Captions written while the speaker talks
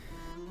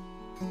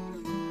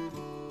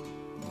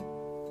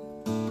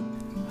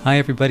Hi,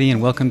 everybody,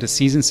 and welcome to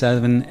Season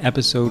 7,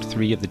 Episode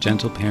 3 of the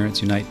Gentle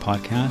Parents Unite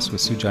podcast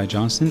with Sujai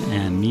Johnson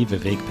and me,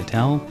 Vivek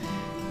Patel.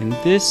 In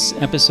this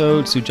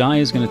episode, Sujai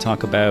is going to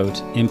talk about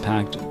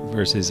impact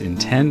versus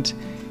intent,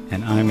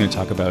 and I'm going to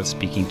talk about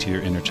speaking to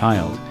your inner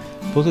child.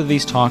 Both of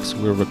these talks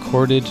were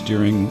recorded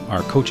during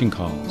our coaching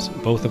calls.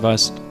 Both of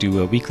us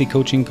do a weekly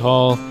coaching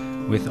call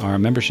with our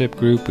membership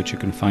group, which you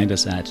can find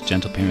us at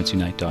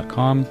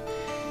gentleparentsunite.com.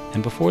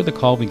 And before the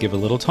call, we give a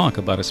little talk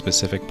about a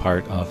specific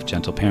part of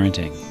gentle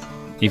parenting.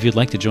 If you'd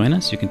like to join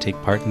us, you can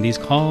take part in these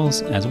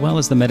calls, as well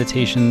as the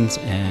meditations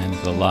and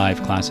the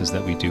live classes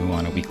that we do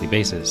on a weekly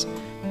basis.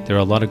 There are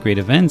a lot of great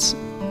events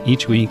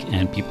each week,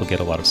 and people get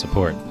a lot of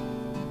support.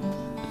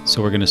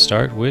 So we're going to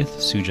start with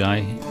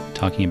Sujai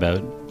talking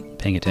about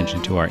paying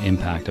attention to our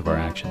impact of our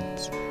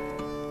actions.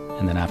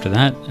 And then after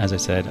that, as I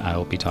said,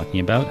 I'll be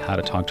talking about how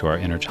to talk to our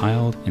inner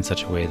child in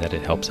such a way that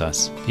it helps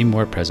us be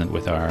more present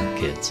with our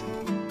kids.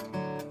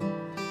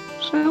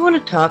 So I want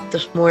to talk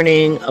this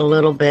morning a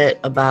little bit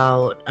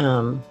about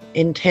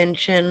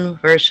intention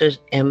versus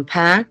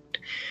impact,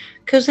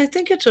 because I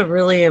think it's a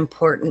really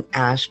important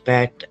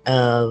aspect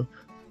of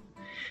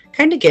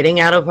kind of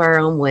getting out of our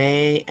own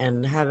way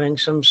and having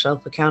some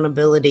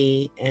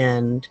self-accountability.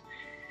 And,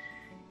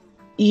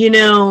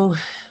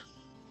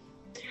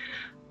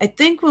 I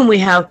think when we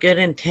have good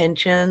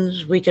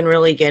intentions, we can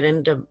really get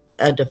into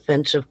a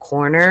defensive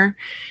corner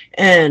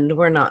and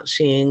we're not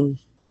seeing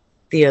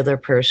the other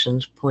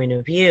person's point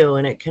of view,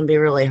 and it can be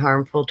really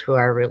harmful to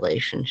our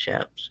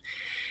relationships.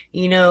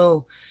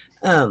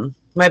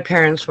 My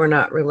parents were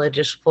not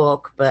religious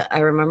folk, but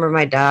I remember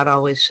my dad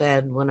always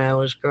said when I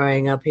was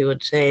growing up, he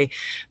would say,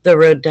 the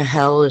road to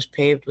hell is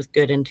paved with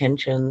good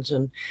intentions.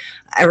 And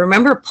I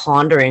remember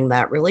pondering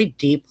that really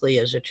deeply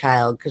as a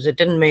child, because it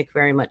didn't make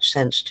very much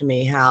sense to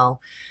me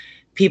how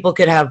people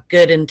could have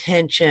good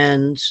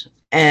intentions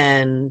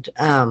and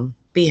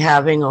be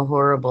having a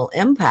horrible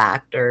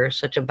impact or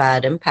such a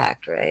bad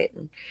impact, right?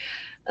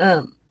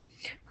 And,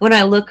 when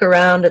I look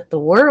around at the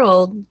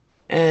world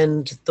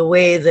and the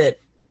way that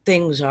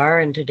things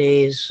are in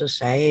today's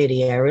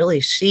society, I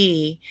really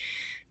see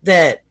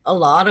that a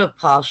lot of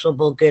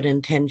possible good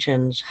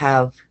intentions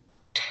have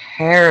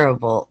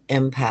terrible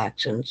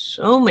impacts in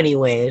so many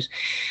ways.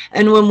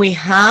 And when we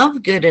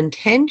have good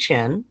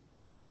intention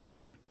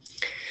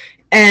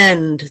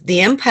and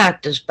the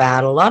impact is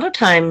bad, a lot of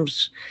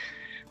times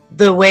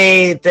the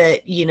way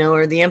that,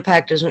 or the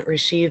impact isn't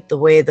received the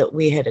way that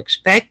we had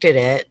expected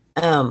it,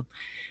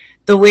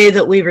 the way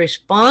that we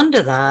respond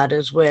to that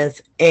is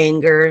with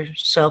anger,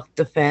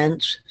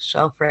 self-defense,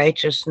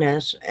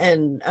 self-righteousness.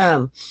 And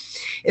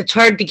it's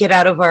hard to get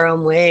out of our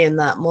own way in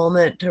that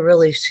moment to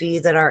really see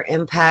that our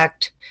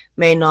impact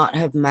may not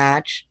have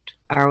matched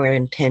our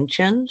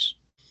intentions.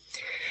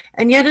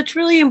 And yet it's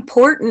really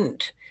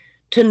important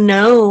to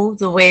know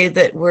the way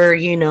that we're,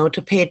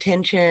 to pay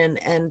attention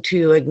and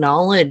to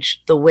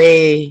acknowledge the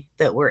way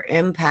that we're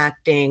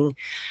impacting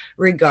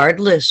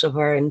regardless of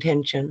our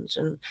intentions.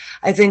 And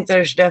I think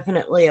there's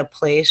definitely a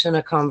place in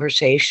a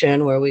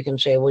conversation where we can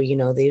say,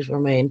 well, these were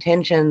my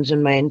intentions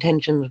and my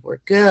intentions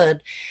were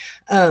good.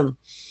 And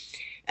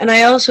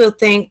I also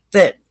think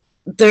that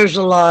there's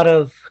a lot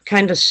of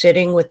kind of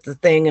sitting with the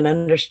thing and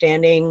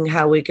understanding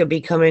how we could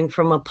be coming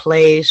from a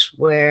place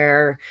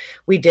where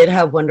we did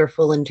have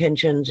wonderful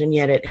intentions and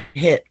yet it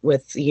hit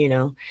with,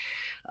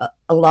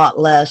 a lot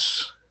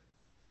less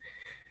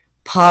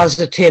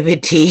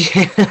positivity.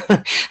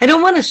 I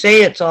don't want to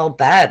say it's all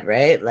bad,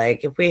 right?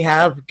 Like if we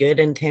have good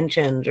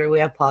intentions or we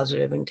have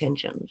positive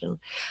intentions, and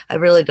I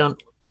really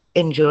don't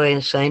enjoy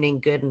assigning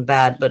good and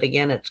bad, but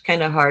again, it's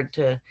kind of hard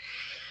to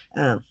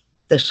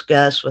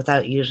discuss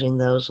without using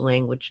those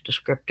language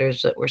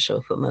descriptors that we're so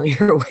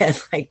familiar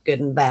with, like good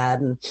and bad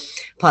and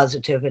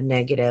positive and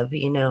negative,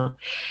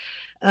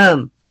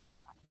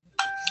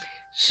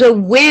 So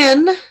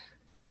when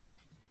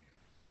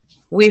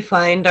we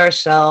find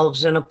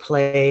ourselves in a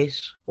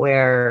place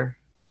where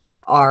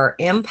our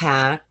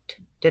impact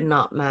did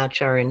not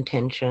match our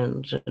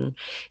intentions and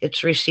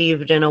it's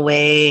received in a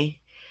way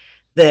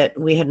that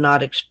we had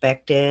not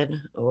expected,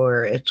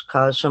 or it's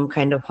caused some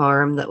kind of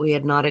harm that we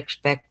had not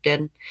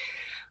expected.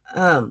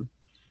 A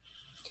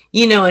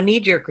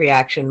knee-jerk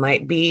reaction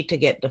might be to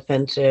get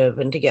defensive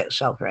and to get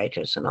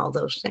self-righteous and all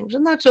those things.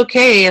 And that's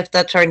okay if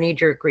that's our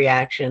knee-jerk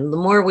reaction. The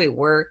more we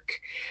work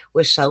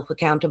with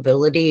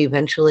self-accountability,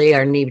 eventually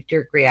our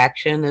knee-jerk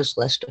reaction is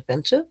less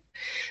defensive.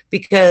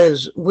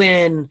 Because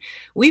when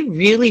we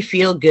really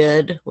feel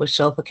good with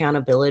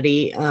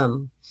self-accountability,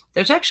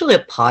 there's actually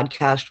a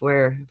podcast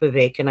where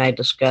Vivek and I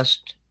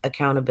discussed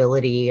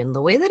accountability and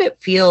the way that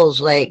it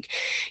feels like,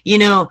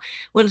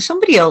 when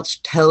somebody else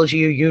tells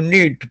you you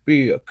need to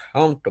be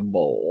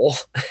accountable,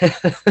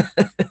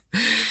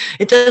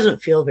 it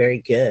doesn't feel very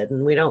good.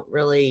 And we don't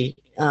really,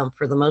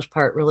 for the most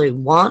part, really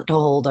want to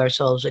hold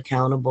ourselves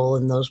accountable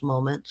in those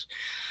moments.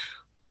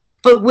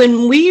 But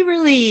when we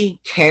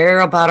really care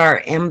about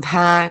our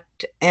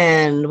impact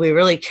and we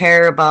really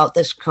care about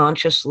this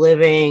conscious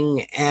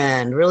living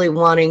and really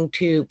wanting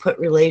to put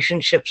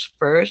relationships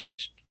first,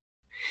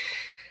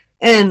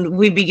 And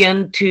we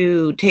begin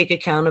to take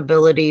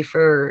accountability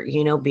for,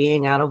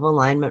 being out of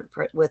alignment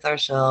with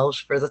ourselves,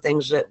 for the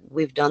things that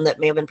we've done that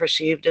may have been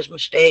perceived as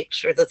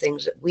mistakes, or the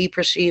things that we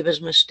perceive as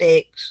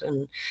mistakes.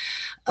 And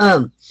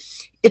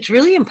it's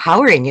really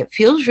empowering. It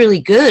feels really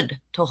good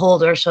to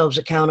hold ourselves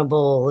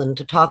accountable and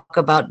to talk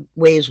about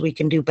ways we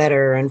can do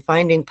better and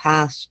finding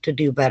paths to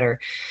do better.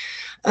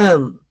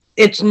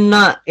 It's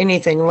not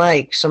anything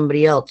like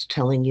somebody else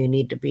telling you you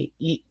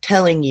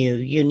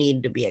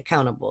need to be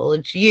accountable.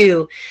 It's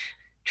you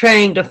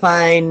trying to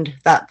find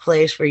that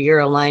place where you're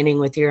aligning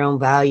with your own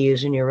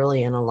values and you're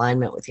really in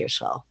alignment with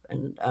yourself.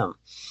 And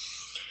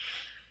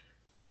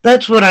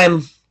that's what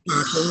I'm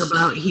talking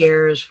about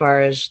here as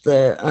far as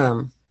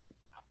the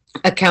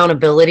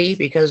accountability,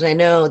 because I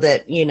know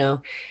that,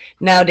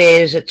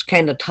 nowadays it's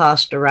kind of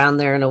tossed around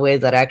there in a way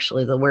that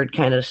actually the word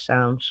kind of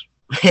sounds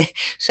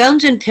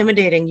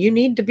intimidating. You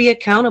need to be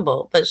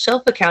accountable, but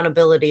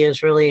self-accountability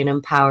is really an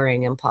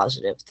empowering and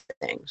positive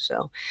thing.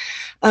 So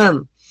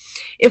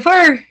if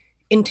our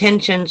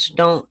intentions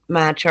don't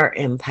match our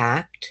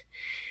impact,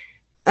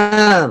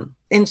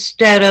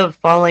 instead of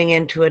falling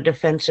into a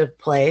defensive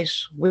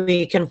place,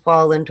 we can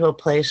fall into a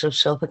place of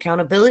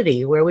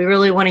self-accountability where we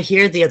really want to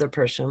hear the other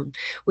person.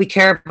 We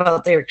care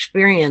about their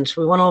experience.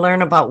 We want to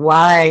learn about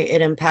why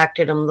it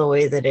impacted them the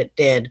way that it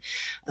did.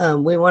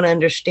 We want to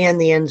understand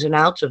the ins and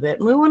outs of it.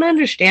 And we want to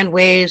understand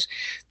ways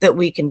that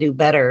we can do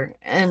better.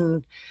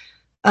 And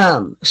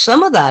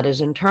some of that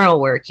is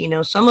internal work.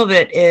 Some of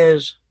it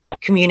is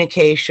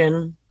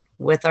communication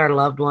with our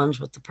loved ones,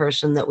 with the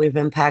person that we've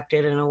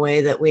impacted in a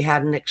way that we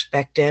hadn't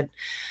expected.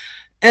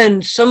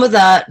 And some of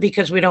that,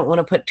 because we don't want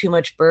to put too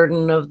much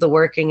burden of the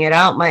working it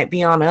out, might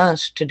be on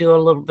us to do a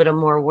little bit of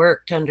more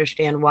work to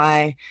understand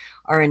why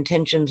our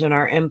intentions and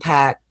our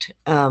impact,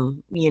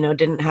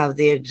 didn't have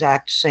the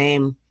exact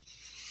same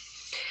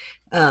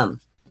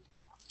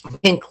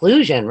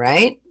conclusion,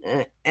 right?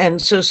 And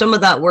so some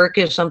of that work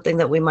is something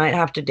that we might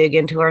have to dig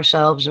into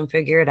ourselves and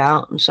figure it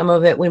out. And some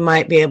of it we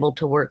might be able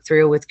to work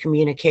through with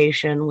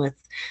communication with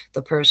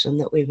the person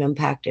that we've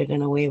impacted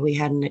in a way we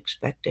hadn't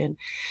expected.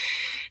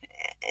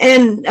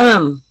 And,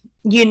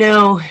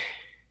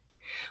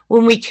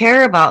 when we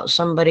care about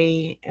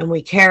somebody and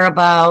we care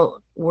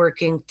about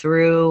working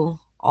through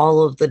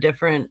all of the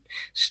different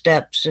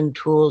steps and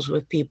tools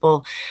with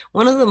people,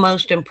 one of the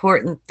most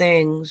important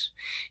things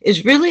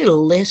is really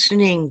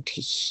listening to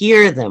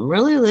hear them,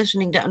 really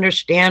listening to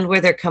understand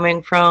where they're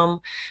coming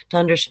from, to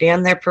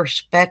understand their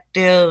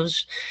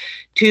perspectives,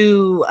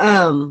 to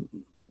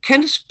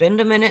kind of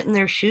spend a minute in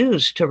their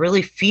shoes, to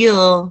really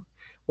feel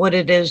what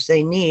it is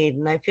they need.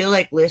 And I feel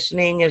like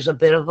listening is a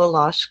bit of a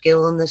lost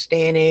skill in this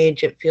day and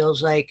age. It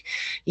feels like,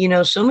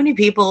 so many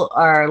people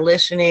are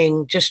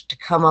listening just to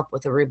come up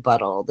with a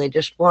rebuttal. They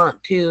just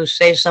want to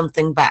say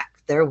something back.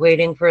 They're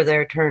waiting for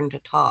their turn to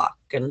talk.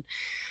 And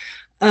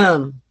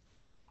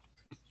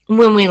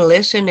when we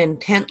listen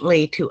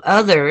intently to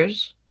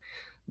others,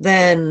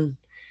 then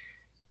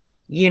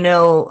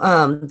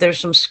there's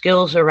some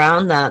skills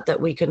around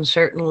that we can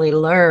certainly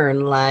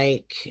learn,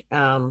 like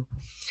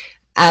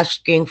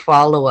asking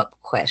follow-up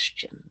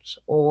questions,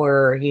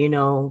 or,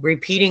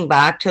 repeating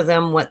back to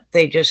them what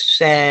they just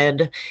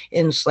said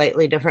in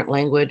slightly different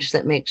language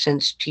that makes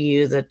sense to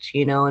you, that,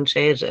 and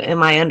say,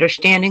 am I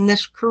understanding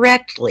this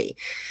correctly?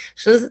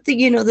 So that,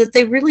 that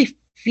they really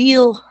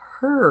feel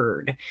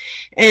heard.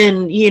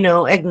 And,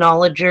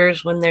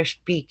 acknowledgers when they're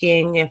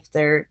speaking, if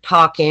they're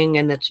talking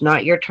and it's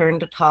not your turn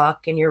to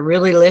talk and you're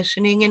really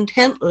listening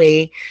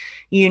intently,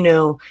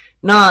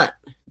 not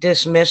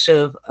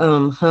dismissive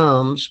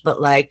hums, but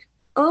like,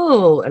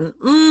 oh,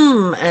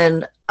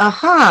 and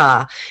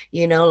aha,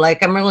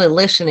 like I'm really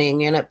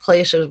listening. And at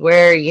places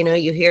where,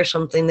 you hear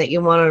something that you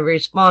want to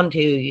respond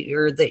to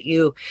or that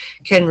you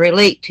can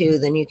relate to,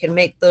 then you can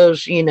make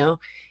those,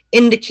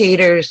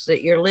 indicators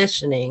that you're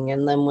listening.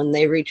 And then when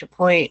they reach a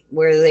point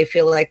where they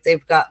feel like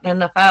they've gotten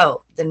enough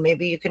out, then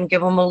maybe you can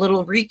give them a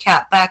little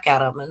recap back at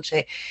them and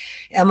say,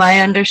 am I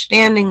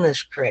understanding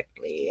this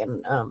correctly?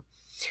 And,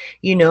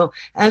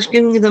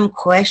 asking them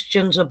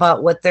questions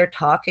about what they're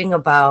talking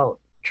about,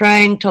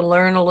 trying to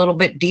learn a little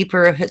bit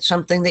deeper if it's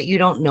something that you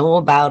don't know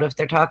about. If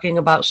they're talking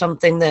about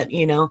something that,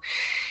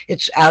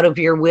 it's out of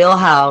your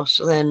wheelhouse,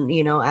 then,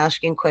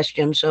 asking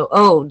questions. So,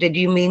 oh, did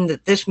you mean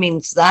that this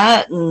means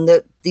that, and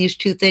that these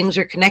two things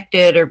are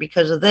connected, or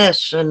because of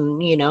this? And,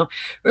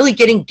 really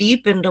getting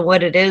deep into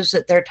what it is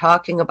that they're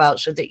talking about,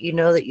 so that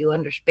that you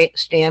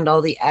understand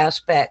all the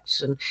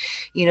aspects, and,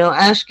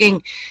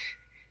 asking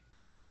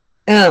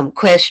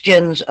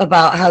questions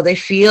about how they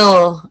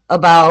feel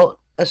about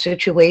a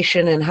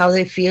situation and how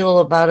they feel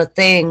about a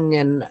thing.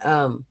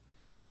 And,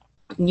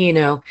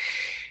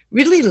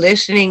 really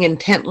listening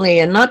intently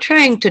and not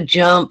trying to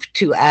jump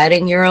to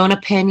adding your own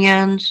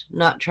opinions,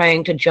 not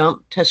trying to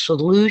jump to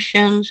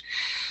solutions,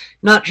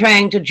 not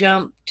trying to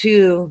jump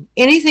to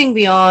anything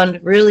beyond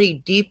really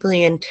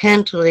deeply,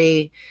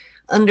 intently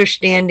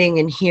understanding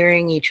and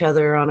hearing each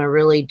other on a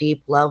really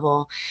deep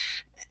level.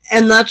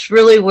 And that's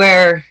really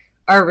where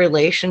our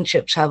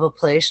relationships have a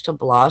place to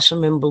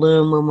blossom and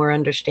bloom when we're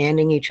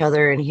understanding each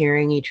other and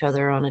hearing each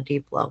other on a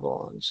deep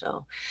level. And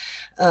so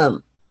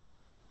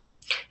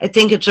I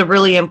think it's a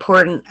really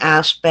important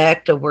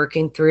aspect of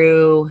working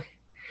through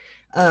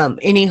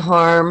any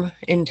harm,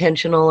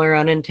 intentional or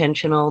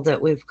unintentional,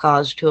 that we've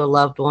caused to a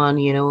loved one.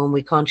 You know, when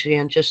we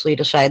conscientiously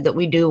decide that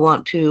we do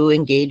want to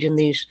engage in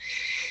these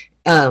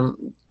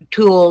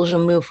tools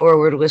and move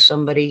forward with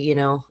somebody, you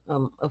know,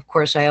 of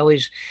course, I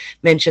always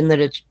mention that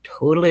it's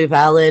totally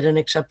valid and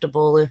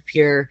acceptable if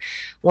you're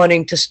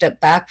wanting to step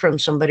back from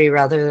somebody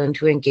rather than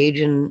to engage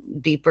in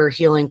deeper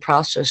healing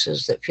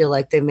processes that feel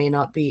like they may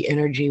not be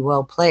energy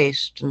well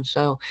placed. And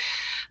so,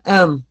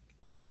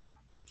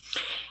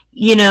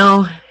 you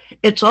know,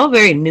 it's all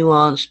very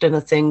nuanced and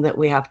a thing that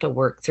we have to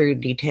work through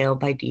detail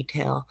by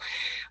detail.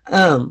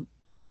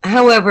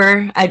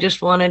 However, I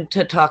just wanted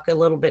to talk a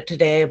little bit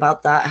today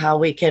about that, how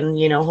we can,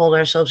 you know, hold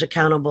ourselves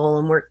accountable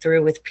and work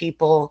through with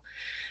people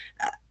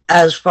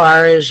as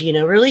far as, you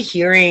know, really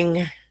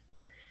hearing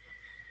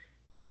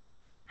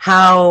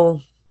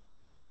how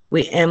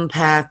we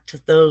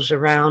impact those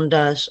around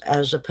us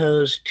as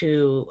opposed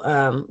to,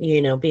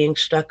 you know, being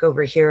stuck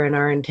over here in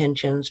our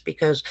intentions,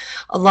 because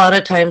a lot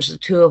of times the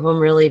two of them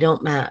really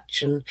don't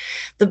match. And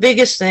the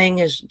biggest thing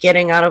is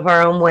getting out of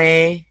our own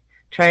way,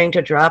 trying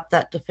to drop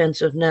that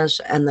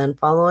defensiveness, and then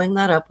following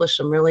that up with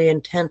some really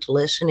intent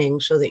listening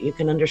so that you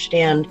can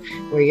understand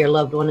where your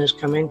loved one is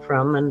coming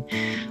from.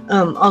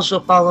 And also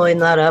following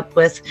that up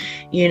with,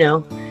 you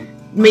know,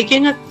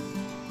 making a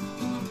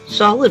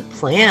solid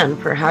plan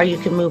for how you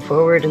can move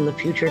forward in the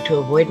future to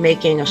avoid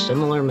making a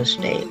similar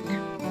mistake.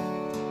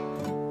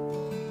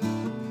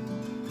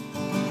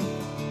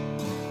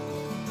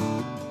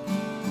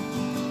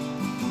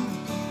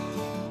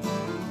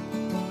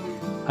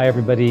 Hi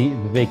everybody,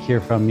 Vivek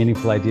here from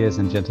Meaningful Ideas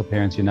and Gentle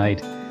Parents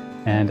Unite.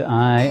 And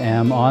I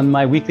am on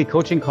my weekly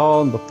coaching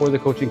call, and before the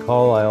coaching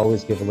call, I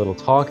always give a little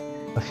talk.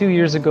 A few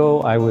years ago,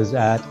 I was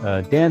at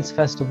a dance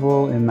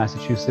festival in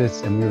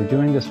Massachusetts, and we were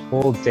doing this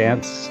whole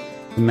dance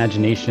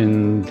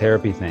imagination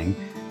therapy thing.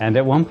 And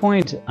at one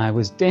point I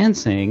was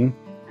dancing,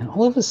 and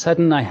all of a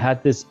sudden I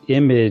had this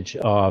image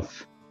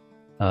of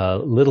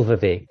little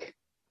Vivek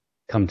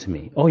come to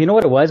me. Oh, you know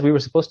what it was? We were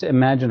supposed to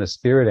imagine a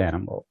spirit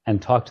animal and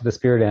talk to the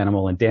spirit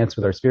animal and dance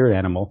with our spirit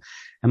animal.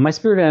 And my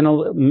spirit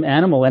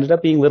animal ended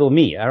up being little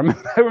me. I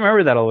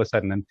remember that all of a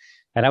sudden.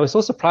 And I was so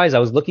surprised. I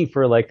was looking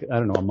for, like, I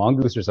don't know, a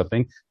mongoose or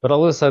something, but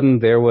all of a sudden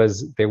there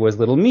was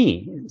little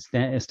me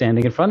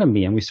standing in front of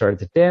me, and we started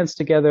to dance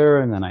together,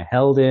 and then I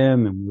held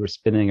him and we were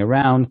spinning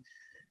around.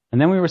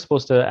 And then we were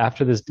supposed to,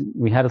 after this,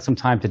 we had some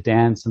time to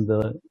dance, and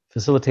the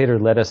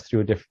facilitator led us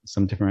through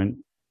some different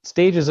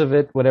stages of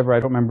it, whatever, I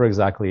don't remember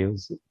exactly. It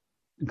was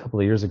a couple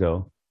of years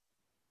ago.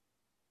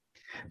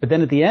 But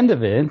then at the end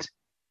of it,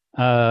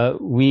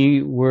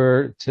 we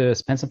were to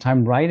spend some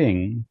time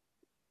writing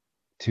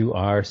to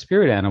our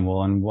spirit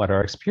animal and what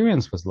our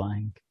experience was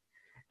like.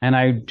 And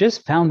I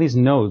just found these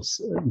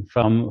notes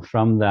from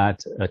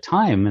that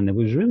time, and it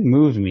was really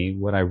moved me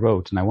what I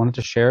wrote, and I wanted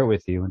to share it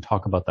with you and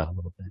talk about that a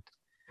little bit.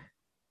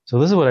 So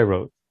this is what I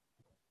wrote.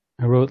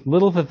 I wrote,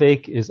 little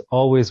Vivek is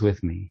always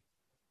with me.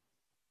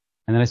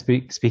 And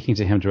then speaking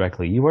to him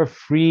directly, you are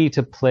free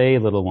to play,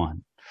 little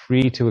one,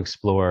 free to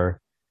explore,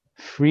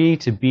 free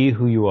to be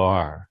who you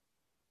are.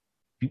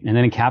 And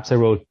then in caps I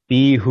wrote,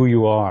 be who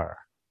you are.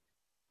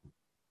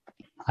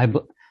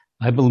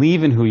 I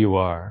believe in who you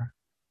are.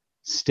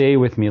 Stay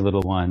with me,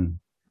 little one.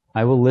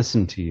 I will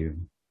listen to you.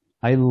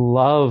 I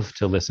love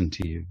to listen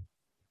to you.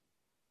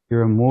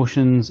 Your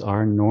emotions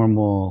are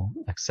normal,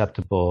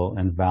 acceptable,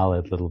 and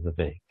valid, little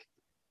Vivek.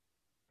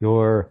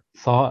 Your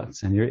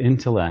thoughts and your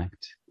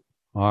intellect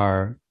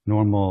are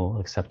normal,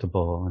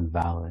 acceptable, and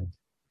valid.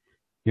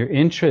 Your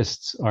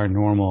interests are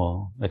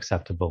normal,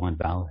 acceptable, and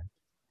valid.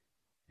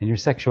 And your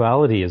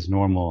sexuality is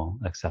normal,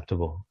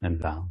 acceptable, and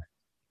valid.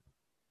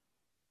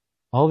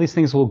 All these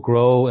things will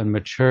grow and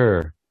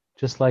mature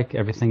just like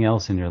everything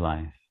else in your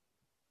life.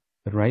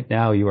 But right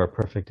now you are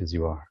perfect as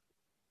you are.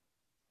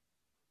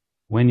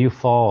 When you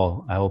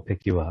fall, I will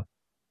pick you up.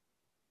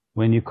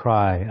 When you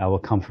cry, I will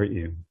comfort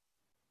you.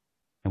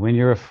 And when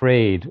you're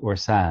afraid or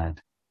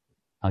sad,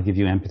 I'll give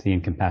you empathy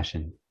and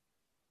compassion.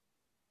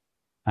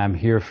 I'm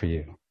here for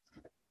you.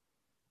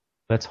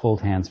 Let's hold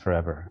hands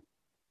forever.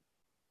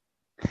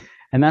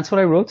 And that's what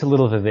I wrote to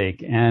little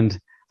Vivek. And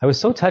I was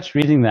so touched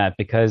reading that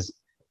because,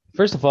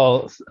 first of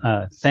all,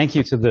 thank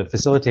you to the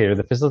facilitator.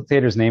 The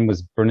facilitator's name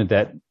was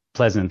Bernadette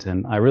Pleasant,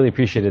 and I really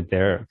appreciated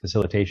their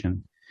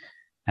facilitation.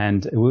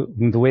 And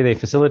the way they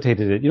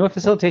facilitated it, you know,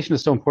 facilitation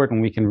is so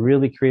important. We can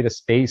really create a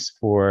space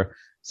for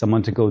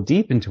someone to go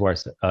deep into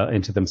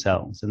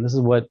themselves. And this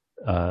is what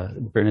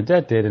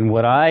Bernadette did, and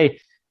what I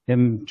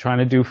am trying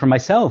to do for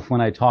myself when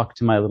I talk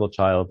to my little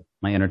child,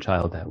 my inner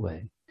child, that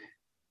way.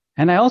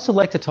 And I also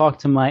like to talk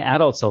to my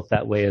adult self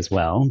that way as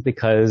well,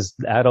 because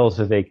adult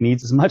Vivek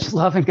needs as much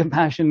love and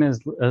compassion as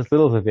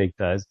little Vivek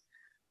does.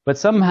 But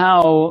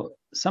somehow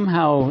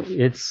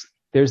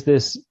there's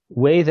this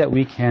way that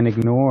we can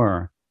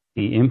ignore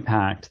the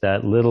impact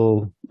that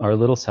our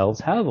little selves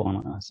have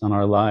on us, on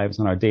our lives,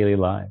 on our daily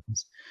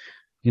lives.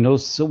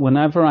 So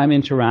whenever I'm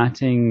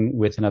interacting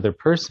with another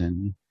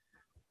person,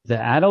 the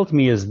adult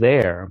me is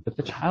there, but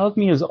the child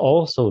me is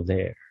also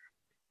there.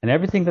 And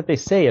everything that they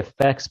say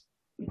affects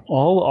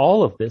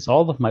all of this,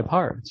 all of my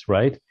parts,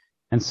 right?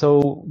 And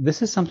so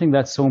this is something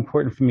that's so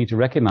important for me to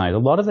recognize. A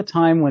lot of the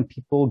time when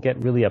people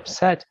get really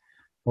upset,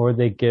 or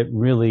they get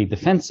really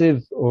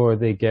defensive, or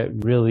they get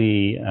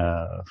really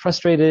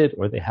frustrated,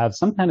 or they have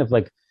some kind of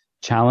like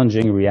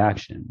challenging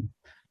reaction,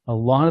 a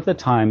lot of the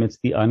time it's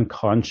the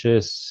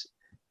unconscious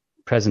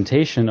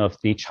presentation of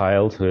the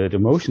childhood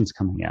emotions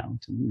coming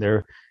out.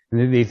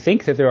 They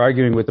think that they're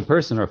arguing with the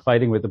person, or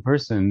fighting with the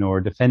person,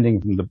 or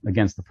defending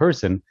against the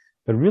person,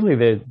 but really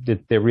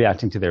they're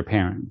reacting to their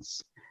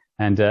parents.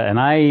 And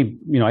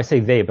I say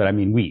they, but I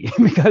mean we,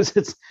 because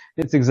it's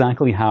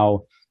exactly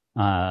how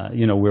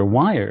we're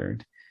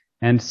wired.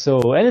 And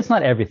it's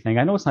not everything.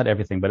 I know it's not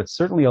everything, but it's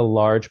certainly a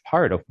large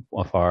part of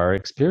our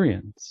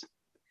experience.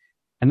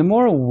 And the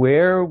more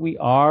aware we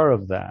are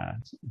of that,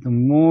 the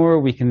more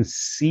we can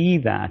see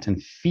that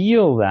and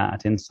feel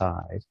that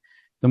inside,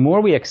 the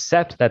more we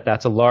accept that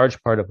that's a large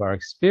part of our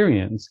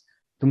experience,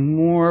 the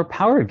more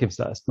power it gives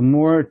us, the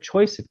more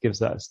choice it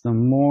gives us, the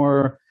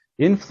more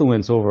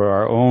influence over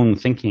our own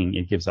thinking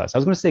it gives us. I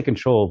was going to say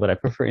control, but I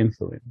prefer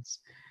influence.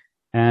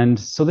 And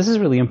so this is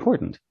really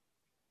important.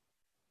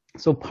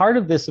 So part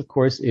of this, of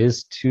course,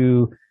 is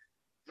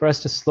for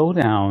us to slow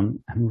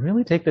down and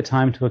really take the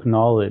time to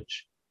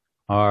acknowledge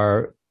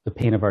the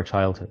pain of our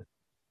childhood.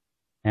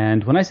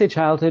 And when I say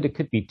childhood, it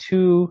could be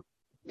 2,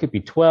 it could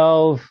be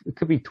 12, it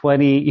could be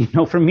 20.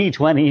 For me,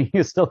 20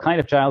 is still kind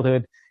of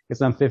childhood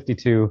because I'm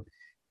 52.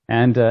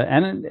 And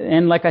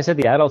like I said,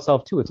 the adult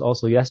self too, it's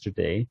also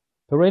yesterday.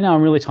 But right now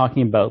I'm really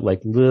talking about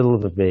like little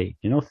Vivek,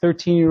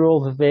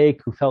 13-year-old Vivek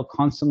who felt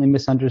constantly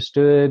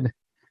misunderstood.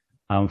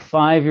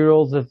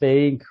 5-year-old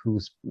Vivek who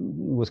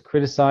was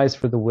criticized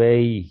for the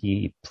way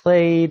he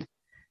played,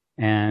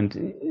 and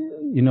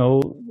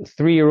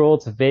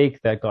 3-year-old Vivek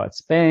that got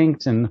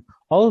spanked, and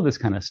all of this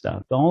kind of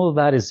stuff. All of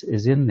that is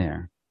in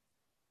there.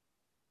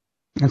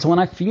 And so when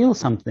I feel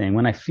something,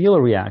 when I feel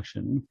a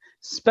reaction,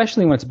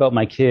 especially when it's about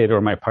my kid or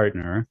my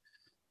partner,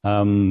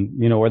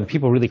 or the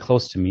people really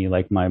close to me,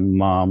 like my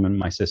mom and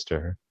my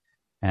sister,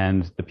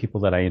 and the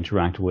people that I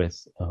interact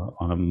with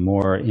on a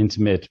more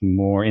intimate,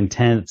 more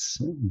intense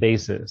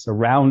basis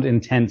around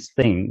intense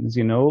things,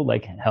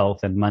 like health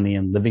and money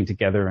and living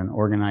together and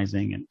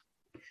organizing and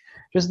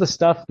just the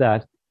stuff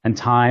and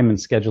time and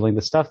scheduling,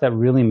 the stuff that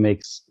really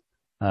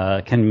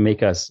can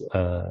make us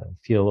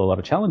feel a lot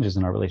of challenges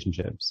in our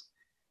relationships.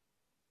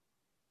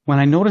 When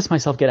I notice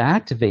myself get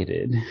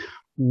activated,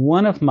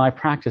 one of my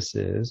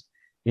practices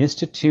is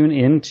to tune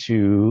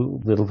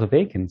into little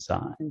Vivek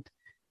inside.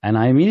 And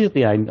I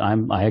immediately, I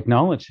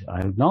acknowledge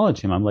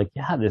him. I'm like,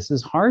 yeah, this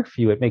is hard for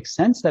you. It makes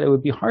sense that it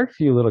would be hard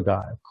for you, little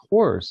guy. Of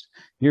course,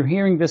 you're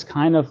hearing this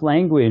kind of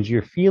language.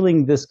 You're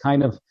feeling this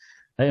kind of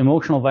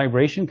emotional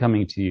vibration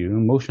coming to you,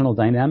 emotional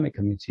dynamic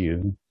coming to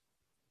you.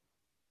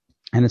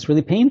 And it's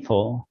really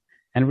painful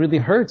and it really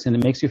hurts, and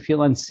it makes you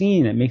feel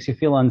unseen. It makes you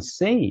feel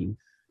unsafe.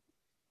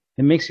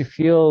 It makes you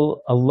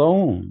feel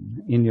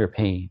alone in your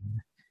pain.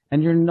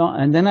 And you're not,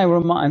 and then I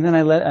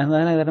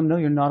let him know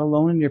you're not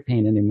alone in your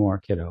pain anymore,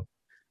 kiddo.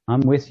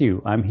 I'm with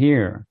you. I'm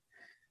here.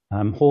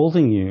 I'm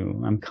holding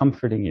you. I'm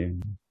comforting you.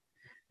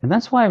 And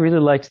that's why I really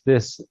liked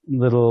this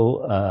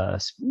little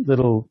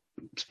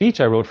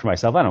speech I wrote for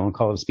myself. I don't want to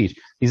call it a speech.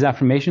 These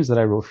affirmations that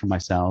I wrote for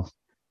myself,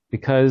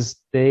 because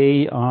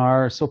they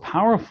are so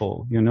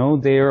powerful.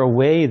 They are a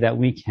way that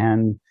we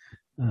can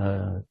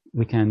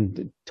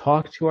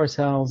talk to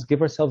ourselves,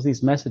 give ourselves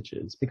these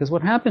messages. Because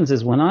what happens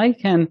is when I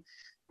can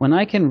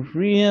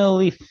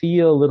really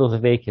feel little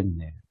Vivek in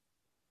there,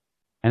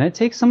 and it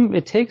takes some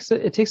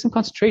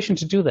concentration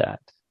to do that.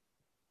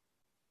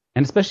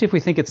 And especially if we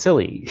think it's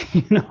silly,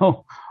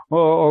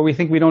 or we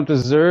think we don't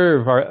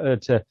deserve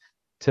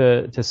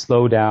to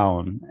slow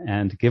down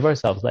and give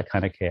ourselves that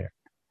kind of care,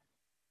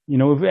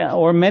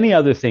 or many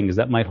other things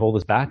that might hold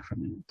us back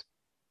from it.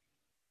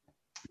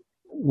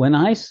 When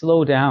I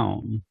slow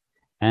down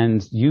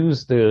and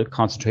use the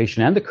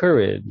concentration and the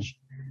courage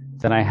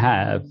that I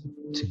have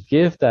to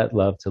give that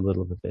love to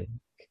little Vivek,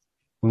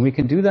 when we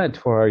can do that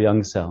to our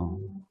young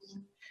selves,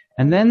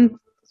 and then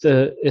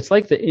it's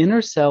like the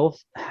inner self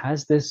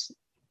has this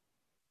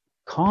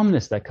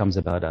calmness that comes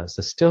about us,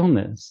 a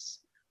stillness,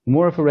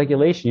 more of a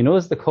regulation.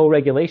 It's the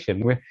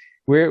co-regulation.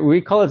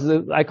 We talk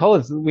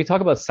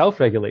about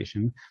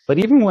self-regulation, but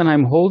even when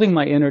I'm holding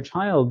my inner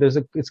child,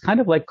 it's kind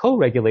of like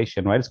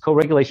co-regulation, right? It's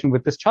co-regulation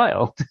with this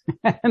child.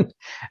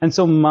 and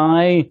so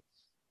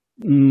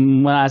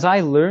as I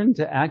learn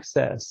to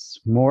access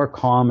more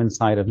calm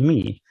inside of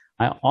me,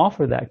 I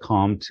offer that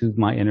calm to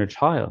my inner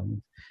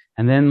child.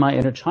 And then my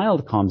inner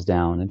child calms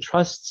down and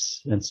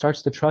trusts and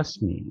starts to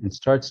trust me and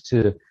starts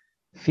to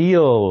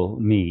feel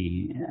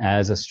me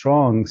as a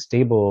strong,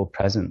 stable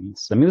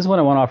presence. I mean, this is what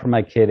I want to offer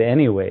my kid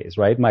anyways,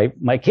 right?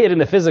 My kid in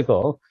the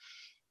physical,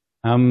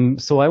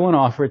 So I want to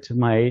offer it to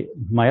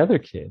my other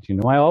kid.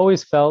 I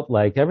always felt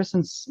like ever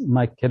since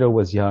my kiddo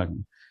was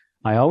young,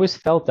 I always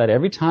felt that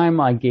every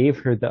time I gave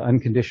her the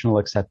unconditional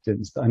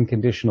acceptance, the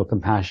unconditional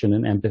compassion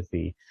and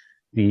empathy,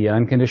 the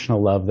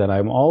unconditional love that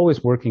I'm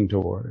always working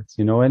towards,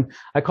 and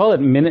I call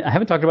it I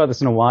haven't talked about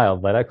this in a while,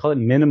 but I call it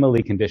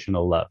minimally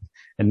conditional love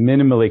and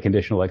minimally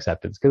conditional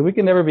acceptance, because we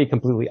can never be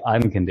completely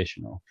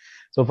unconditional.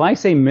 So if I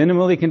say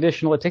minimally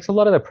conditional, it takes a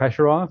lot of the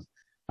pressure off.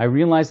 I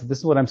realize that this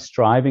is what I'm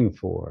striving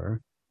for,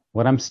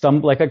 what I'm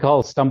like I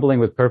call stumbling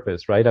with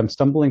purpose, right? I'm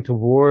stumbling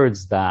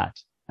towards that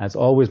as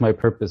always my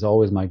purpose,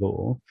 always my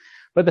goal.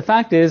 But the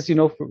fact is,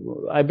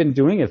 I've been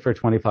doing it for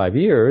 25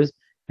 years.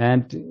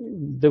 And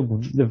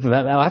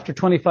after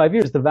 25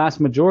 years, the vast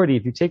majority,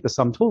 if you take the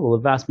sum total, the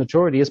vast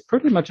majority is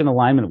pretty much in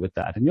alignment with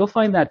that. And you'll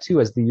find that too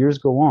as the years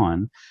go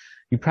on.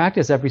 You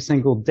practice every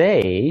single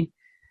day,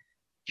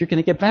 you're going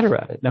to get better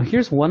at it. Now,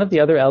 here's one of the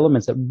other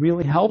elements that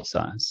really helps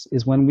us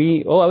is when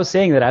I was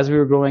saying that as we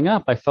were growing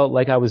up, I felt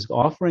like I was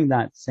offering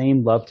that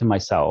same love to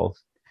myself,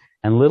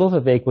 and little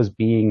Vivek was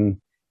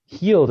being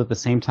healed at the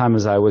same time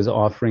as I was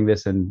offering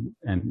this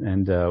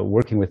and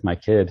working with my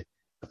kid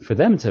for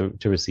them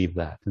to receive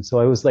that. And so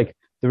I was like,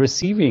 the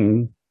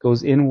receiving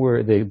goes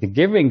inward, the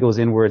giving goes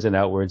inwards and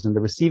outwards, and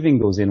the receiving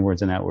goes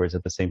inwards and outwards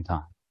at the same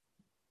time.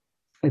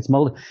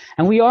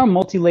 And we are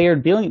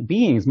multi-layered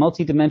beings,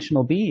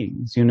 multi-dimensional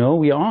beings,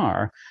 we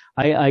are.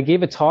 I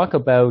gave a talk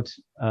about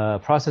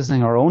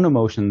processing our own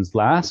emotions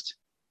last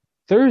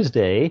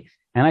Thursday,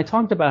 and I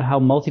talked about how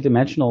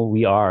multidimensional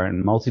we are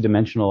and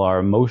multidimensional our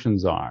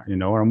emotions are.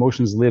 Our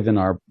emotions live in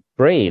our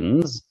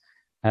brains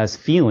as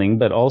feeling,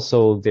 but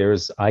also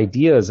there's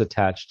ideas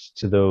attached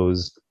to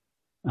those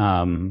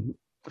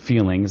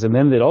feelings. And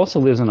then it also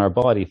lives in our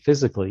body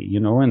physically,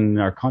 and in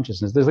our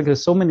consciousness.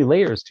 There's so many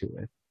layers to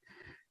it.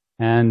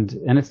 And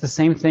it's the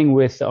same thing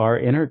with our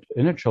inner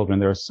children.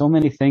 There are so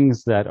many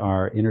things that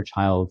our inner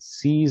child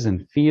sees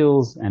and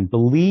feels and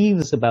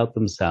believes about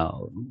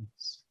themselves.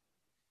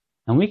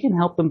 And we can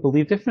help them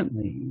believe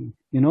differently.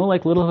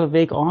 Like little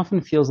Vivek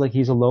often feels like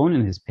he's alone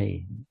in his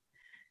pain.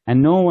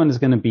 And no one is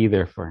going to be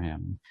there for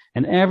him.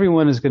 And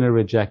everyone is going to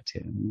reject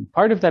him.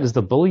 Part of that is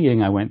the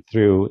bullying I went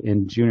through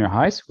in junior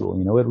high school.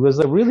 It was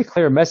a really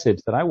clear message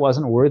that I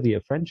wasn't worthy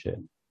of friendship.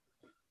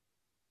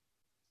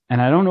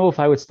 And I don't know if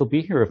I would still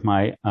be here if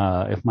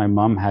my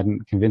mom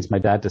hadn't convinced my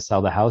dad to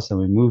sell the house and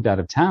we moved out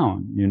of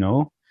town,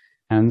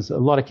 And a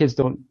lot of kids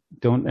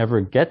don't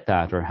ever get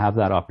that or have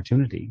that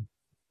opportunity.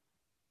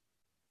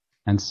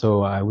 And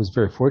so I was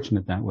very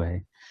fortunate that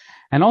way.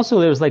 And also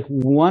there was like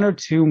one or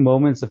two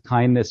moments of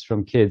kindness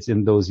from kids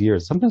in those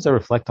years. Sometimes I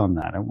reflect on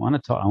that. I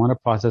want to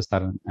process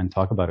that and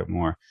talk about it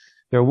more.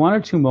 There are one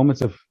or two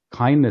moments of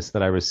kindness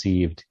that I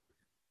received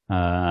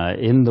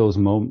in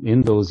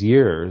those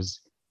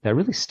years that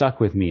really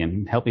stuck with me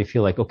and helped me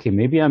feel like, okay,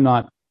 maybe I'm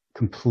not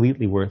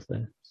completely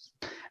worthless.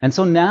 And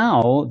so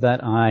now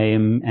that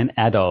I'm an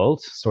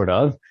adult, sort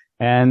of,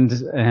 and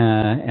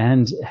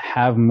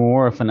have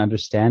more of an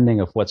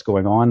understanding of what's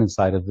going on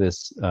inside of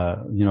this,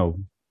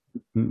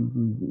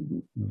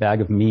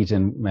 bag of meat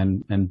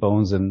and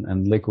bones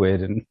and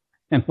liquid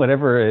and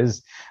whatever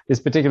is this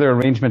particular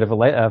arrangement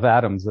of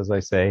atoms, as I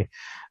say.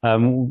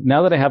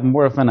 Now that I have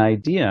more of an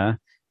idea,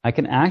 I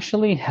can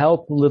actually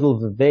help little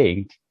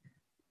Vivek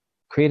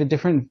create a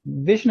different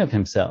vision of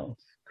himself,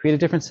 create a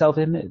different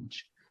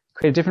self-image,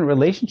 create a different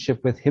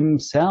relationship with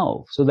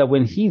himself, so that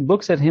when he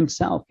looks at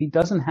himself, he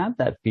doesn't have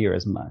that fear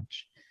as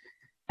much.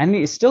 And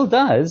he still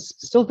does,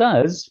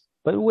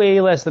 but way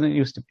less than it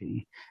used to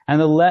be.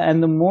 And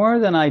the more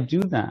that I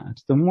do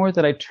that, the more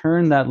that I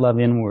turn that love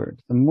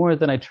inward, the more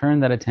that I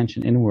turn that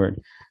attention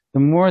inward, the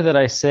more that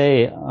I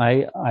say,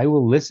 I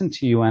will listen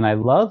to you and I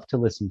love to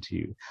listen to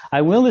you. I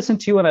will listen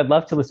to you and I'd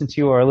love to listen to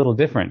you are a little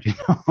different,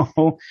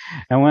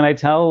 And when I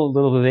tell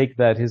little Vivek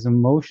that his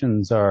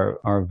emotions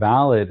are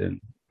valid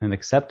and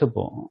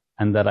acceptable,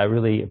 and that I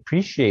really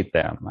appreciate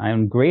them,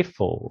 I'm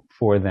grateful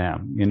for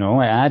them,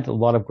 I add a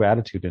lot of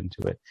gratitude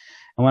into it.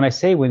 And when I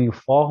say, when you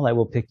fall, I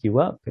will pick you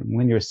up, and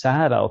when you're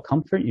sad, I'll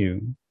comfort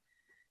you.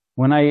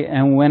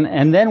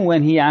 And then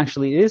when he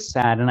actually is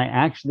sad, and I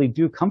actually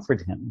do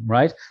comfort him,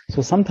 right?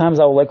 So sometimes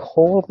I'll like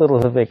hold little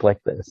Vivek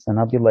like this, and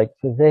I'll be like,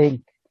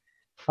 Vivek,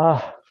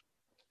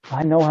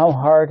 I know how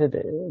hard it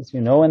is,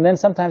 And then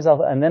sometimes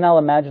I'll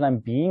imagine I'm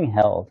being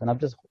held, and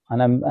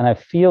I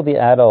feel the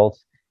adult,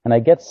 and I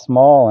get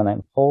small, and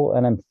I'm full,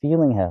 and I'm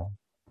feeling held.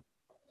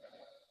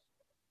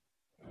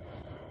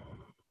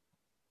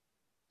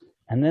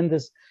 And then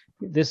the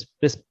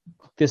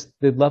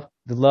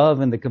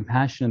love and the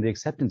compassion and the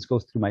acceptance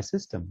goes through my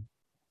system.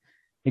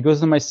 It goes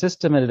through my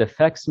system, and it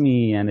affects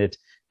me, and it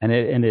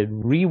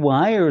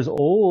rewires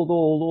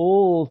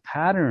old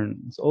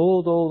patterns,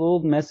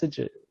 old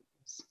messages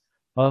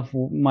of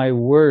my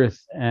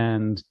worth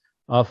and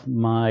of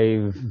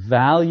my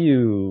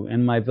value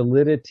and my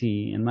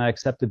validity and my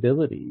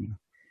acceptability.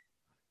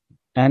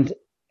 And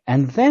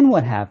then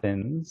what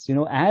happens,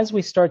 as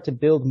we start to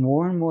build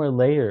more and more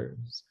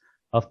layers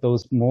of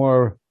those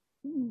more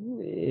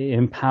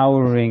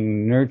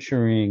empowering,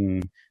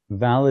 nurturing,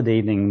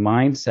 validating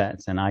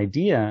mindsets and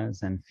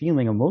ideas and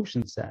feeling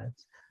emotion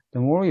sets, the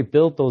more we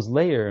build those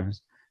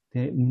layers,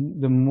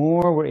 the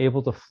more we're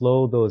able to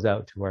flow those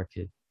out to our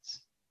kids.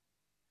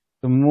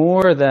 The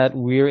more that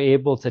we're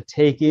able to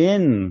take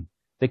in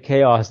the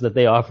chaos that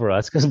they offer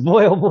us, because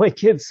boy, oh boy,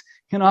 kids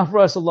can offer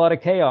us a lot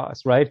of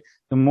chaos, right?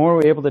 The more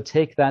we're able to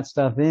take that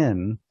stuff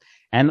in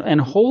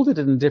and hold it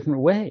in a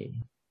different way.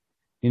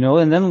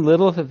 And then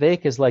little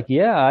Vivek is like,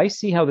 yeah, I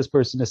see how this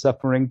person is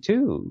suffering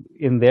too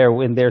in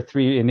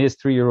his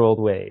 3-year-old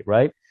way,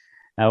 right?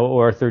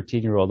 Or a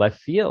 13-year-old. I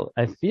feel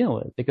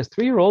it, because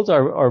 3-year-olds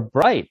are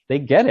bright. They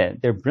get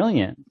it. They're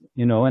brilliant,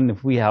 and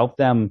if we help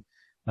them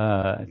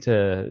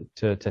to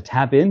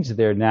tap into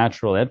their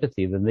natural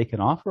empathy, then they can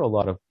offer a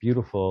lot of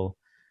beautiful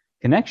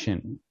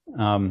connection.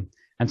 And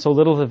so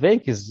little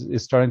Vivek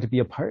is starting to be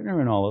a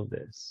partner in all of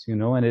this,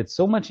 and it's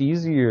so much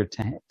easier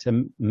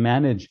to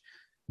manage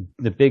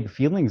the big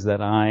feelings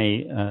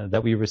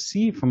that we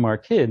receive from our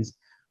kids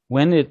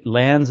when it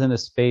lands in a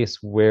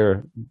space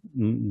where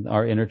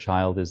our inner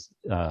child is,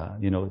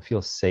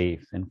 feels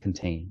safe and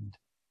contained.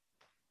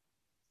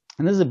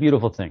 And this is a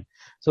beautiful thing.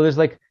 So there's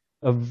like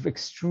an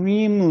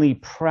extremely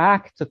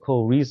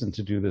practical reason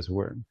to do this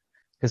work,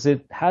 because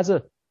it has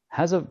a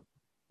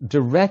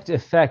direct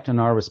effect on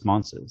our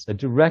responses, a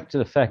direct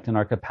effect on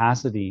our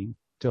capacity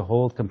to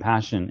hold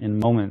compassion in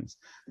moments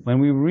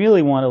when we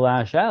really want to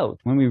lash out,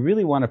 when we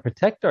really want to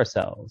protect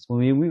ourselves, when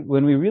we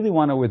really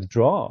want to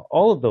withdraw.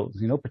 All of those,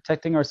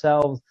 protecting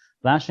ourselves,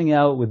 lashing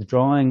out,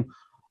 withdrawing,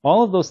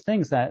 all of those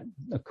things that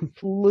are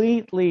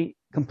completely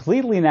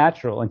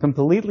natural and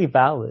completely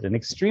valid and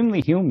extremely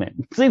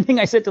human. Same thing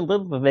I said to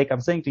little Vivek, I'm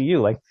saying to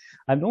you. Like,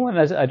 I don't want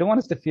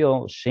us to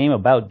feel shame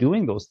about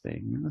doing those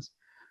things,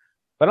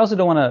 but I also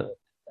don't want to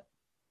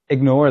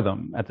ignore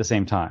them at the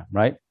same time,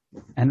 right?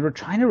 And we're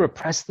trying to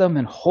repress them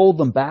and hold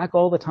them back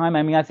all the time.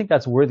 I mean, I think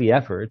that's worthy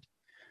effort,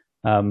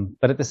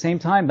 but at the same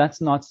time, that's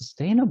not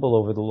sustainable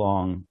over the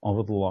long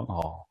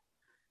haul.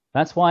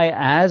 That's why,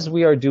 as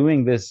we are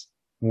doing this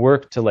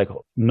work to like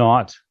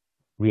not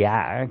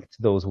react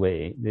in those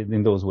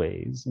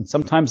ways, and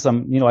sometimes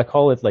I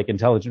call it like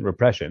intelligent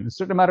repression. A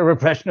certain amount of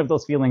repression of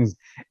those feelings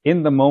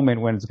in the moment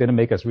when it's going to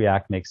make us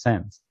react makes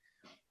sense.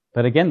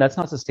 But again, that's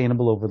not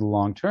sustainable over the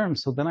long term.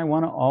 So then I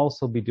want to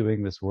also be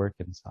doing this work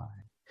inside.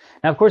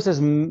 Now, of course,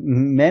 there's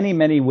many,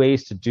 many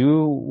ways to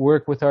do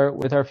work with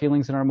our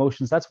feelings and our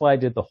emotions. That's why I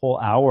did the whole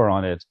hour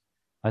on it.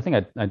 I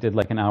think I did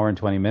like an hour and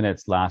 20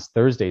 minutes last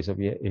Thursday. So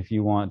if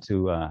you want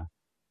to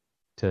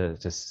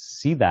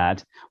see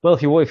that, well,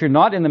 if you're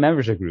not in the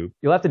membership group,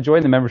 you'll have to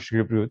join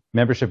the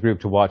membership group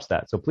to watch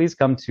that. So please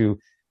come to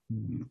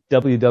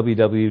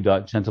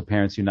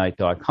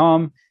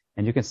www.gentleparentsunite.com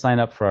and you can sign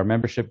up for our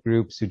membership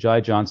group.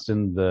 Sujai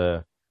Johnston,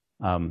 the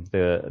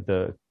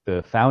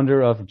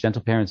founder of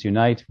Gentle Parents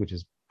Unite, which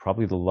is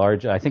probably the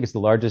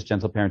largest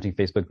gentle parenting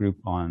Facebook group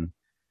on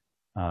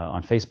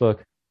Facebook.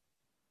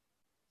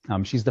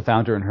 She's the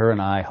founder, and her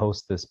and I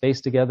host this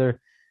space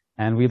together,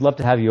 and we'd love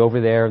to have you over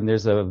there. And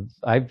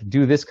I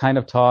do this kind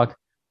of talk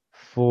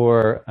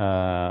for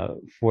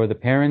the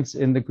parents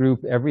in the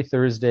group every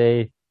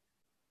Thursday,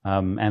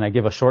 and I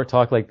give a short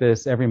talk like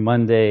this every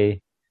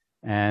Monday,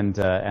 and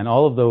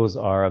all of those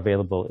are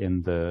available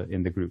in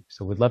the group.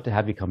 So we'd love to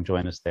have you come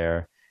join us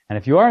there. And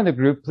if you are in the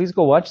group, please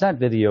go watch that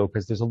video,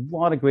 because there's a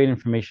lot of great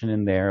information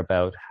in there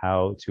about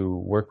how to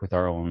work with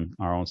our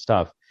own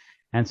stuff.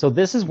 And so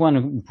this is one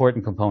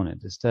important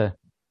component,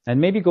 and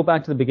maybe go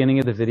back to the beginning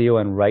of the video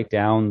and write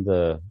down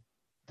the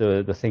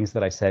things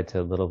that I said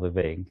to little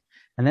Vivek,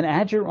 and then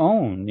add your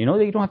own. You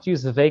don't have to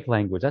use Vivek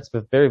language. That's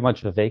very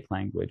much Vivek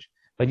language,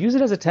 but use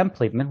it as a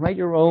template and then write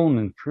your own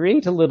and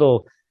create a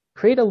little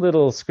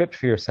script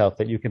for yourself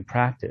that you can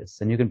practice,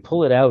 and you can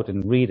pull it out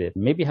and read it.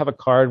 Maybe have a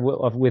card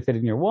with it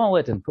in your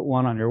wallet and put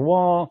one on your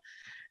wall,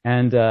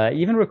 and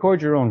even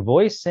record your own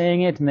voice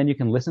saying it, and then you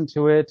can listen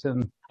to it.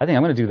 And I think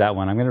I'm going to do that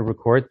one. I'm going to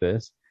record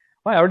this.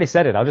 Well, I already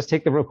said it. I'll just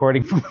take the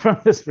recording from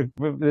this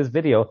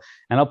video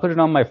and I'll put it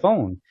on my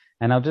phone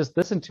and I'll just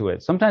listen to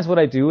it. Sometimes what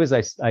I do is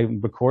I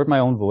record my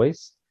own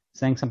voice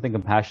saying something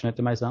compassionate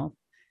to myself,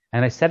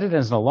 and I set it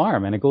as an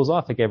alarm, and it goes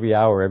off like every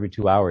hour, every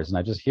 2 hours, and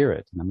I just hear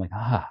it. And I'm like,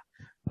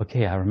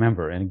 okay, I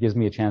remember. And it gives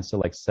me a chance to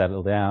like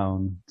settle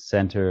down,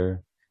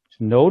 center,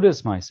 to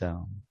notice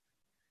myself.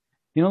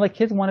 Like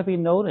kids want to be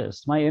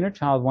noticed. My inner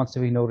child wants to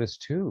be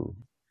noticed too.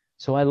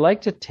 So I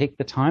like to take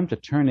the time to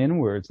turn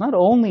inwards.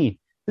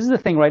 This is the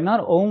thing, right?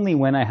 Not only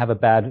when I have a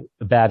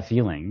bad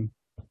feeling,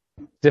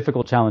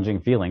 difficult,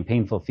 challenging feeling,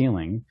 painful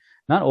feeling,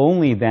 not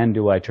only then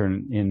do I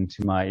turn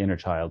into my inner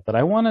child, but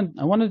I want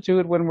to do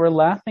it when we're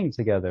laughing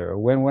together, or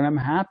when I'm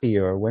happy,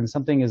 or when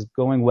something is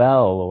going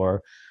well,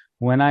 or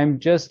when I'm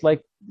just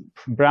like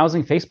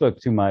browsing Facebook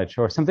too much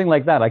or something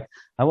like that. Like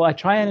I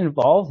try and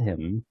involve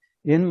him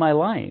in my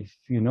life.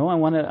 I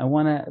want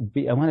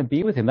to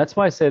be with him. That's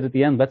why I said at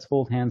the end, let's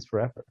hold hands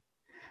forever.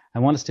 I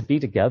want us to be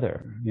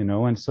together,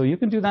 and so you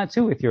can do that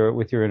too with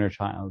your inner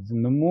child.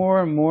 And the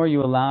more and more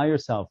you allow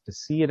yourself to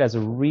see it as a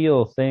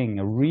real thing,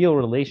 a real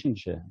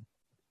relationship,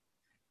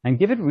 and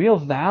give it real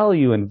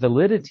value and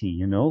validity,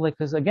 you know, like,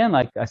 because again,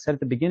 like I said at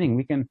the beginning,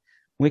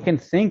 we can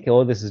think,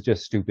 oh, this is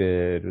just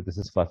stupid, or this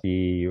is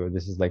fluffy, or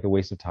this is like a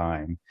waste of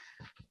time.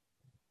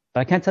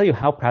 But I can't tell you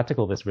how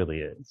practical this really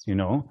is, you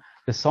know.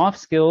 The soft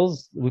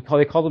skills,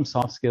 they call them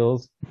soft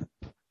skills,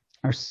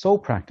 are so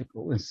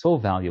practical and so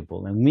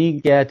valuable, and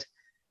we get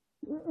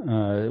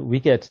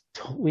the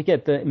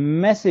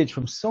message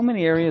from so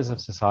many areas of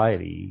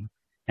society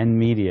and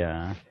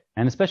media,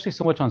 and especially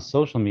so much on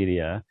social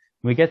media.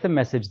 We get the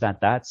message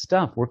that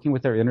stuff, working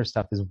with our inner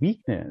stuff, is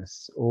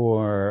weakness,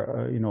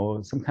 or you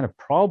know, some kind of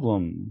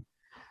problem.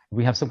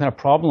 We have some kind of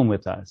problem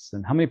with us.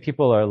 And how many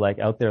people are like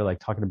out there like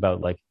talking about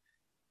like,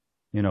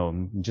 you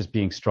know, just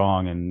being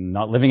strong and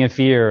not living in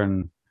fear?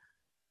 And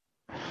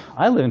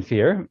I live in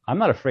fear. I'm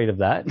not afraid of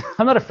that.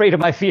 I'm not afraid of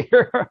my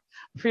fear.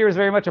 Fear is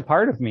very much a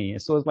part of me.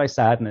 So is my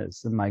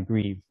sadness and my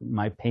grief,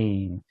 my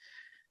pain,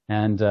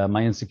 and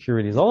my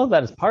insecurities. All of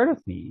that is part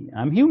of me.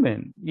 I'm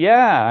human.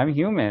 Yeah, I'm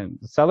human.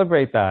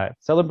 Celebrate that.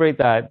 Celebrate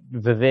that,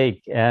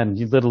 Vivek and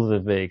little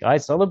Vivek. I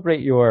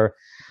celebrate your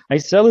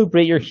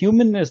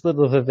humanness,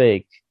 little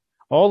Vivek.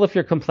 All of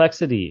your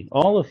complexity,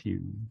 all of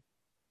you.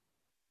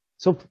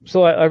 So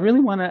I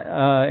really want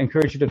to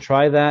encourage you to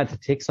try that, to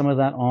take some of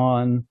that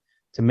on,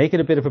 to make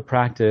it a bit of a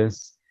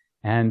practice,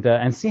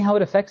 and see how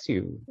it affects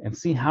you, and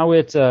see how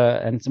it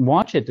and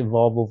watch it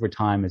evolve over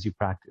time as you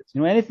practice.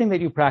 You know, anything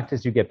that you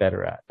practice, you get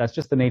better at. That's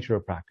just the nature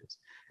of practice.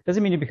 It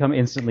doesn't mean you become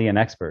instantly an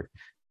expert,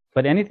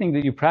 but anything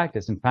that you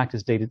practice and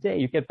practice day to day,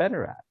 you get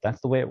better at.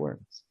 That's the way it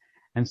works.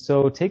 And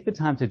so take the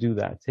time to do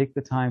that. Take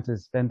the time to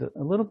spend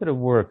a little bit of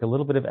work, a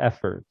little bit of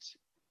effort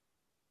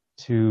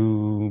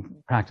to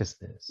practice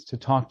this, to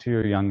talk to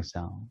your young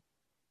self.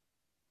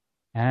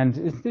 And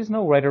there's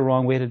no right or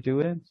wrong way to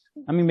do it.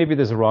 I mean, maybe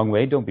there's a wrong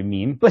way. Don't be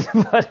mean,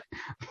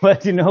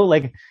 but you know,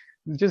 like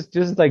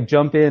just like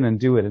jump in and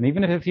do it. And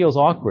even if it feels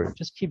awkward,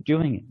 just keep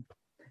doing it,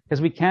 because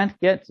we can't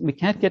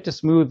get to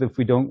smooth if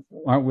we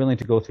aren't willing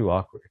to go through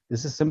awkward.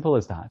 It's as simple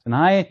as that. And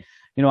I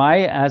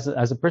as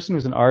a person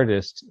who's an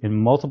artist in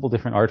multiple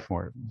different art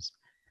forms,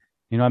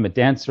 you know, I'm a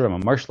dancer, I'm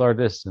a martial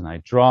artist, and I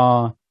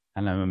draw,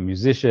 and I'm a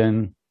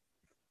musician,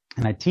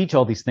 and I teach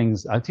all these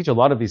things. I teach a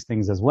lot of these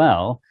things as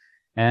well.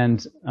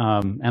 And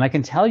I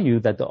can tell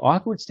you that the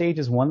awkward stage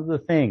is one of the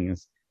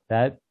things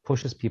that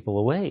pushes people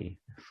away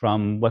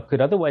from what could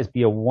otherwise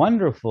be a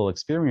wonderful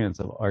experience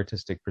of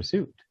artistic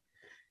pursuit.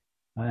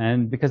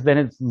 And because then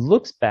it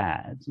looks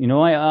bad, you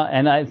know.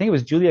 I think it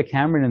was Julia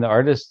Cameron in The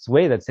Artist's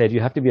Way that said you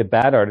have to be a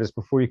bad artist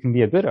before you can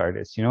be a good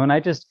artist, you know. And I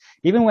just,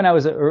 even when I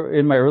was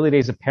in my early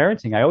days of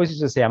parenting, I always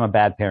used to say I'm a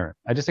bad parent.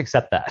 I just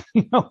accept that,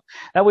 you know.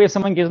 That way, if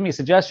someone gives me a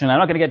suggestion, I'm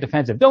not going to get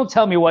defensive. Don't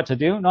tell me what to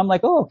do. And I'm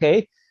like, oh,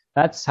 okay.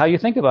 That's how you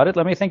think about it.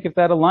 Let me think if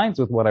that aligns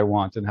with what I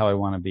want and how I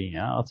want to be.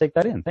 Yeah, I'll take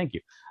that in. Thank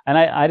you. And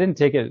I didn't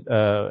take it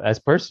as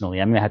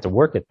personally. I mean, I had to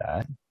work at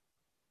that.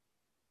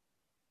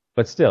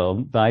 But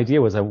still, the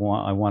idea was I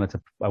wanted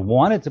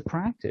to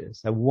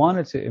practice. I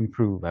wanted to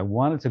improve. I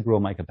wanted to grow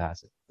my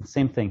capacity.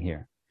 Same thing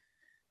here.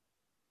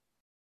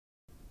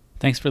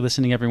 Thanks for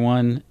listening,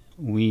 everyone.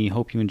 We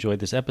hope you enjoyed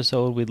this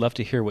episode. We'd love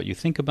to hear what you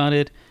think about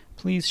it.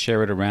 Please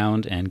share it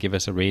around and give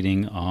us a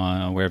rating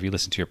on wherever you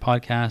listen to your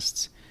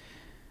podcasts.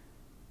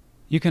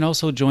 You can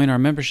also join our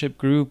membership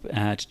group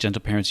at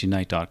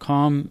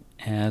gentleparentsunite.com,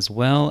 as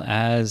well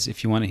as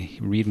if you want to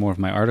read more of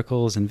my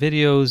articles and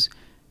videos,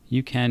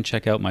 you can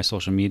check out my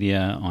social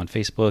media on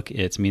Facebook.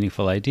 It's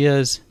Meaningful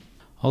Ideas.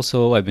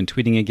 Also, I've been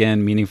tweeting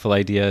again, Meaningful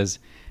Ideas,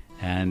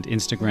 and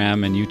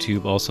Instagram and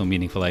YouTube, also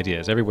Meaningful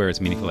Ideas. Everywhere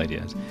it's Meaningful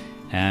Ideas.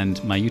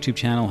 And my YouTube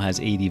channel has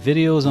 80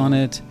 videos on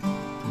it.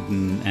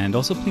 And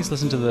also, please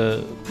listen to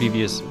the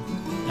previous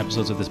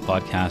episodes of this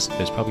podcast.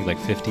 There's probably like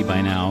 50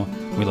 by now.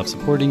 We love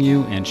supporting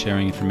you and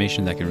sharing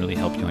information that can really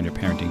help you on your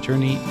parenting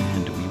journey,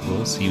 and we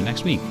will see you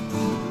next week.